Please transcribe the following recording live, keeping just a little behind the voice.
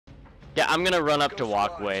Yeah, I'm gonna run up to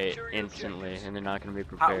walkway instantly, and they're not gonna be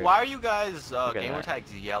prepared. Why are you guys at gamer that.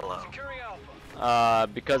 tags yellow?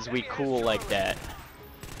 Because we cool like that.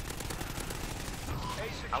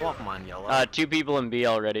 I want mine yellow. 2 people in B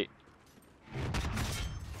already.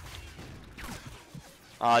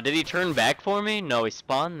 Did he turn back for me? No, he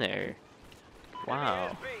spawned there.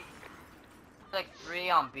 Wow. Like 3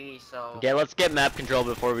 on B, so. Okay, let's get map control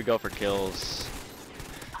before we go for kills.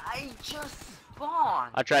 I just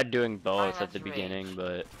spawned. I tried doing both Fine, at the that's beginning,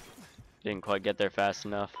 but didn't quite get there fast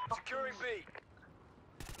enough.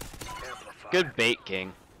 Good bait,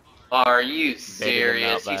 King. Are you Baited him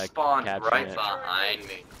serious? out He by spawned capturing right it. behind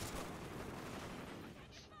me.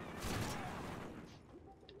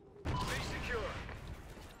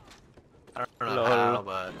 I don't know Lol. how,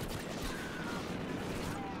 but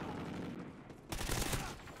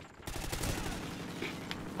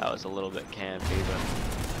That was a little bit campy,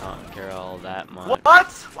 but I don't care all that much. what?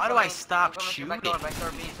 Why do I stop shooting? Back door B, back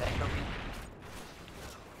door B.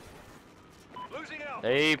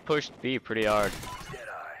 They pushed B pretty hard.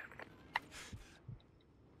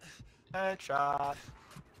 Headshot.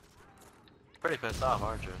 Pretty pissed off,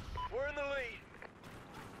 aren't you? We're in the lead.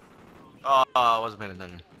 Oh, I wasn't paying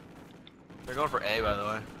attention. They're going for A, by the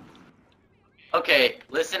way. Okay,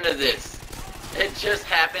 listen to this. It just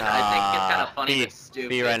happened. I think it's kind of funny B, but stupid.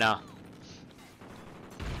 B right now.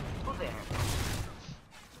 Who there?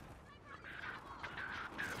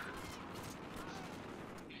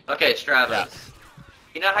 Okay, Stravis. Yeah.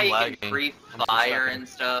 You know how I'm you lagging. can free I'm 2 fire seconds. and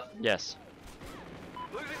stuff? Yes.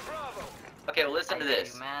 Losing Bravo. Okay, well, listen to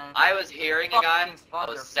this. Man. I was hearing a guy, Fucking I was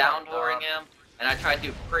sponsor sound fucked whoring up. him, and I tried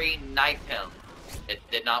to pre-knife him. It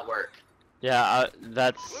did not work. Yeah,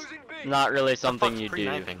 that's Losing B. not really What the something fuck's you do.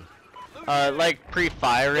 pre-knifing? Like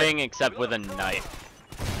pre-firing, except with a knife.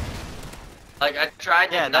 Like, I tried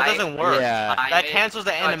to Yeah, that knife doesn't work. Yeah. time That it, cancels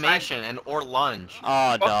the so I tried- animation and or lunge.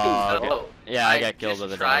 Oh, dog. No, Yeah, I got killed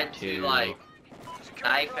with a tried knife to, too. like,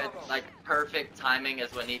 knife at, like, perfect timing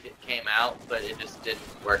as when he came out, but it just didn't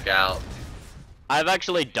work out. I've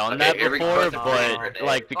actually done Okay, that here we before, go. but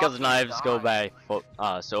like because Fucking knives go die.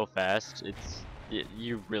 by so fast,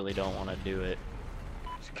 you really don't want to do it.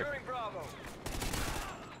 Securing Bravo.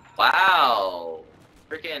 Wow.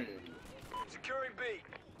 Freaking. Securing B.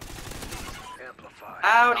 Amplify.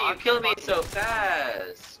 How do you kill me so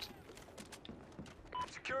fast?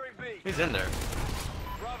 Securing B. He's in there.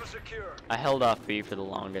 Bravo secure. I held off B for the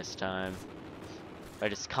longest time. I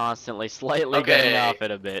just constantly slightly Okay. getting off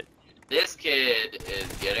it a bit. This kid is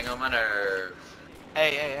getting on my nerves.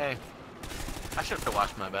 Hey, hey, hey. I should have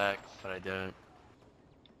washed my back, but I didn't.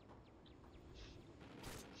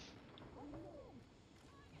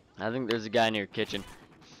 I think there's a guy near kitchen.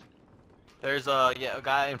 There's a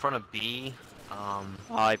guy in front of B. Oh,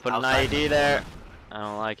 I put an outside IED the there. corner. I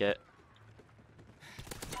don't like it.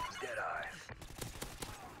 Deadeye.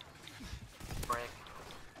 Break.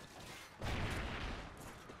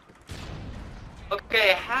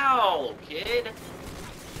 Okay, how, kid?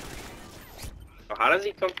 How does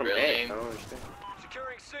he come from Really? A? I don't understand.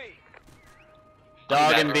 Securing C.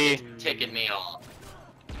 Dog and B. Ticking me off.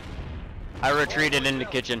 I retreated into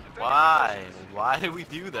kitchen. Why? Why did we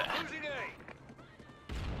do that? Losing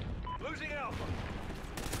A. Losing Alpha.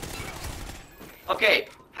 Okay,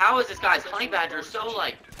 how is this guy's honey badger so,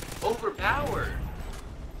 like, overpowered?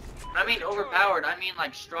 I mean overpowered, I mean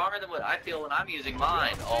like stronger than what I feel when I'm using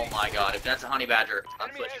mine. Oh my god, if that's a honey badger, I'm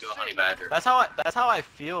switching to a honey badger. That's how I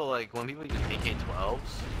feel like when people use AK-12s.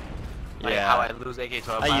 Like Yeah. how I lose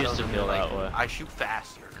AK-12. I used to battles, feel like, that way. I shoot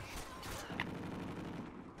faster.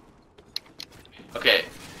 Okay,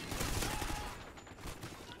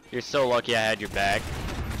 You're so lucky I had your back.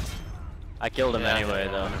 I killed him Yeah, anyway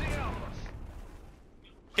yeah. though.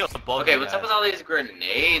 Kill the bulk okay, of what's you up with guys. all these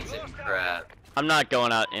grenades and crap? I'm not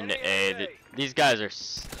going out into A. These guys are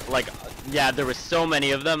like, yeah, there was so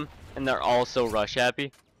many of them, and they're all so rush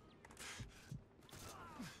happy.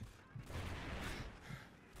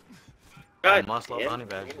 I God must love damn. honey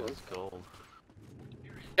badger. It's gold.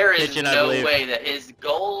 There is Kitchen, I no believe. way that his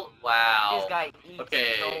goal. Wow. This guy eats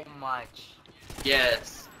Okay. so much.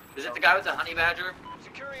 Yes. Is it the guy with the honey badger?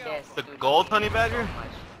 Securing Yes, Alpha. The dude, gold he honey eats badger? So much.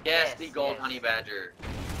 Yes, the gold yes. honey badger.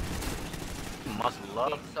 You must He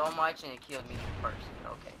love. ate so much and it killed me first.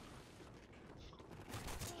 Okay.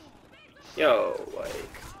 Yo, like,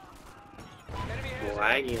 Enemy has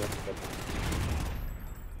lagging.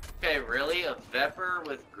 Okay, really? A Vepper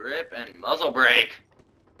with grip and muzzle brake?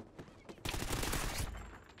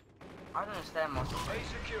 I don't understand most of A it.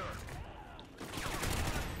 secure.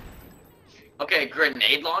 Okay,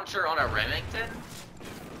 grenade launcher on a Remington?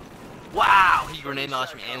 Wow! He grenade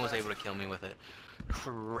launched me and was able to kill me with it.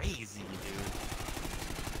 crazy, dude.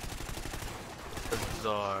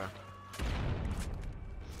 Bizarre.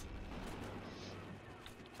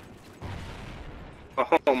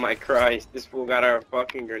 Oh my Christ, this fool got our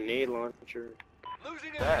fucking grenade launcher.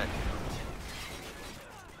 Losing That. it.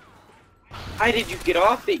 How did you get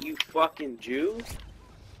off it, you fucking Jew?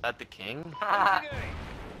 That the king? Losing A.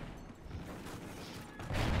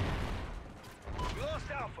 We lost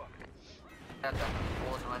Alpha. That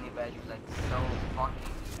old honey badger was like so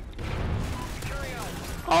fucking. Securing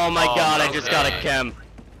Alpha. Oh my Oh, god, I just got a okay. KEM.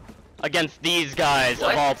 Against these guys,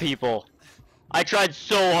 What? of all people. I tried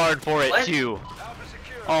so hard for it What? too. Alpha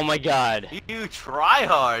secure. Oh my god. You try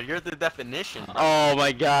hard. You're the definition. Bro. Oh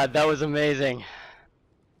my god, that was amazing.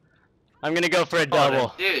 I'm gonna go for a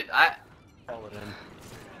double. Dude, Call it in.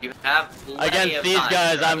 you have plenty Against of these time,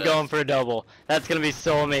 guys, I'm Travis. going for a double. That's gonna be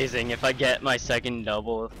so amazing if I get my second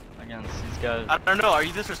double against these guys. I don't know. Are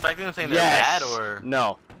you disrespecting them, saying they're Yes. bad, or?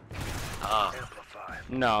 No. Amplify.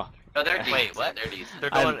 No. No, they're decent. Wait, what? They're decent.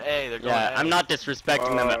 They're I'm- going A. They're going Yeah, A. I'm not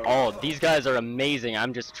disrespecting them at all. These guys are amazing.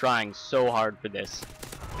 I'm just trying so hard for this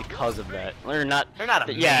because of that. Or not. They're not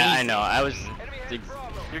amazing. Yeah, I know. I was. Enemy has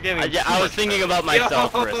Bravo. You're giving. Yeah, too I was much thinking credit. about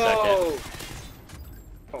myself for a second.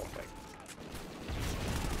 Oh my.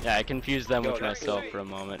 Yeah, I confused them Yo, with that's myself easy. for a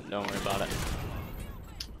moment. Don't worry about it.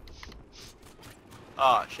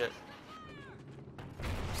 Oh shit.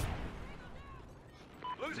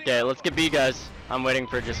 Losing Okay, Alpha. let's get B, guys. I'm waiting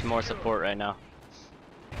for just more support right now.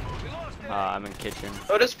 We lost A. I'm in kitchen.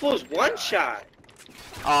 Oh, this fool's one shot.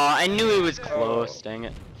 I knew he was close. Dang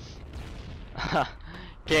it.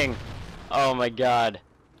 King. Oh my god.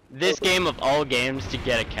 This game of all games to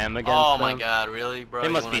get a KEM against Oh them. my god, really, bro? They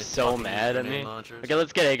You must wanna be so fucking mad use at me. grenade launchers? Okay,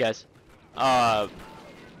 let's get A, guys.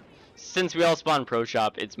 Since we all spawn pro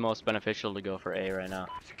shop, it's most beneficial to go for A right now.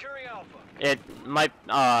 Securing Alpha. It might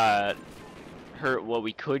hurt what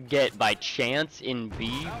we could get by chance in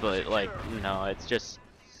B, but like no, it's just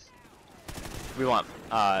we want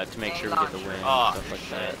to make sure we get the win and Oh, stuff like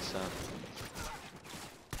shit. that.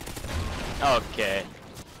 So okay.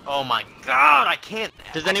 Oh my god, I can't.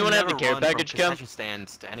 Does I can anyone have the never care run from package, Cam? concession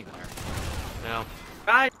stands to anywhere. No.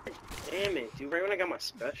 God damn it, dude. Right when I got my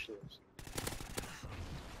specials.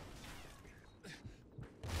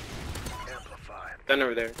 Amplify. Gun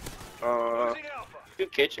over there. Losing Alpha. 2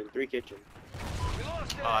 kitchen, 3 kitchen. We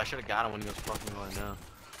lost A. Oh, I should have got him when he was fucking going down.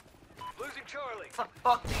 Losing Charlie. What the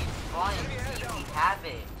fuck are you flying? Enemy has See, we Alpha. have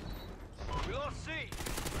it. We lost C.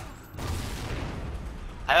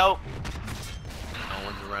 Help! No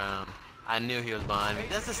one's around. I knew he was behind me.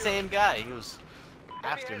 That's the same guy. He was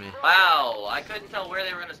after me. Wow, I couldn't tell where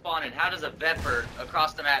they were gonna spawn in. How does a Vepr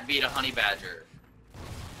across the map beat a honey badger?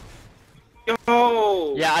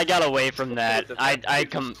 Yo! Yeah, I got away from that. The I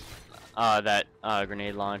fact come that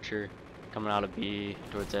grenade launcher coming out of B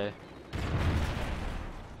towards A.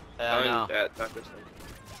 Hell no. That, not this one.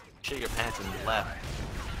 Shit your pants in the left.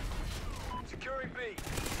 Securing B.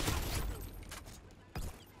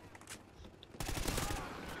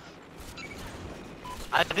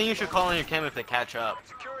 I think you should call in your KEM if they catch up.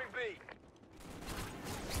 Securing B.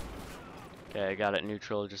 Okay, I got it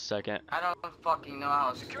neutral. Just a second. I don't fucking know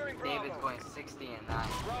how Securing David's Bravo. going 60 and 9.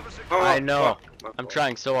 Bravo secure. Oh, I know. fuck. My I'm fault.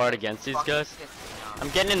 trying so hard against these Fucking guys. 50 now. I'm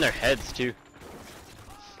getting in their heads too.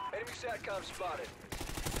 Enemy SATCOM spotted.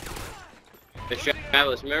 The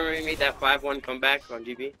Travis, remember we made that 5-1 comeback on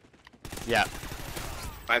GB? Yeah.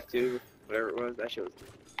 5-2, whatever it was. That shit was.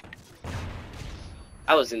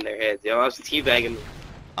 I was in their heads, yo. I was teabagging them.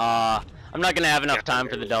 I'm not gonna have enough time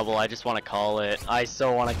for the double. I just want to call it. I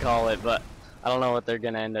so want to call it, but I don't know what they're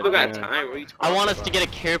gonna end up Still got doing. time. What are you talking I want us about? to get a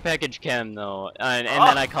care package KEM though, and Oh.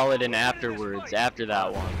 then I call it in afterwards, after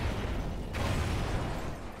that one,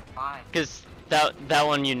 Fine. because that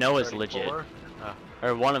one you know is legit, 34? Oh,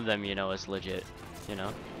 or one of them you know is legit, you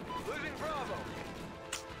know. Losing Bravo.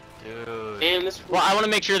 dude. Damn, this fool. Well, I want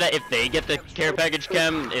to make sure that if they get the care package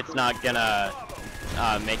KEM, it's not gonna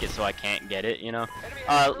make it so I can't get it, you know. Enemy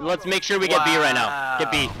has Let's Bravo. make sure we get B right now.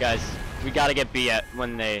 Get B, Wow. guys. We gotta get B at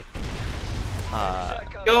when they.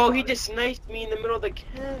 SATCOM Yo, he spotted. just sniped me in the middle of the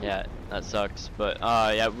camp. Yeah, that sucks. But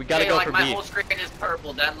yeah, we gotta Hey, go like for my B. whole screen is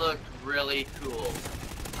purple. That looked really cool.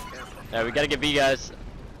 Yeah, we gotta get B, guys.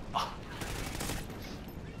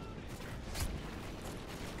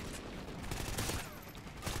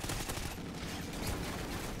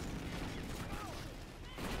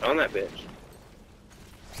 On that bitch.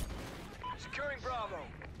 Securing Bravo.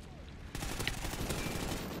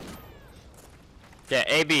 Yeah,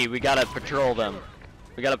 A, B. We gotta patrol them.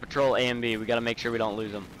 We gotta patrol A and B. We gotta make sure we don't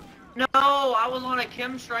lose them. No, I was on a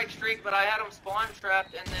KEM strike streak, but I had him spawn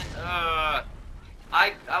trapped, and then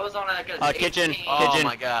I was on like a kitchen. 18. Oh Kitchen.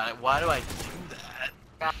 my god, why do I do that?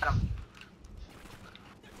 Got him.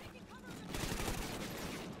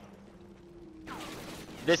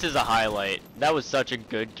 This is a highlight. That was such a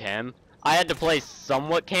good chem. I had to play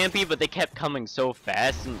somewhat campy, but they kept coming so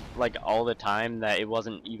fast and like all the time that it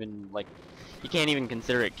wasn't even like you can't even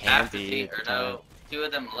consider it Half the campy. team, at or the time. no, 2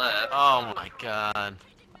 of them left. Oh my god.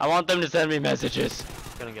 I want them to send me messages.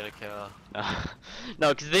 Gonna get a kill. No,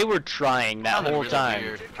 because they were trying that Sounded whole really time.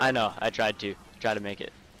 weird. I know. I tried to make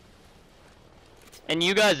it. And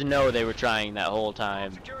you guys know they were trying that whole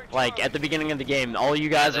time. Like at the beginning of the game, all you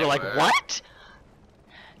guys they were like, were. "What?"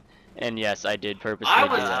 And yes, I did purposely I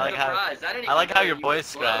do was that. like how- surprised. I didn't I like even how know your you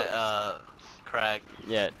voice were close. cracked.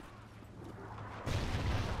 Yeah.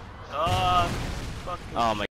 Oh, fuck. Oh my.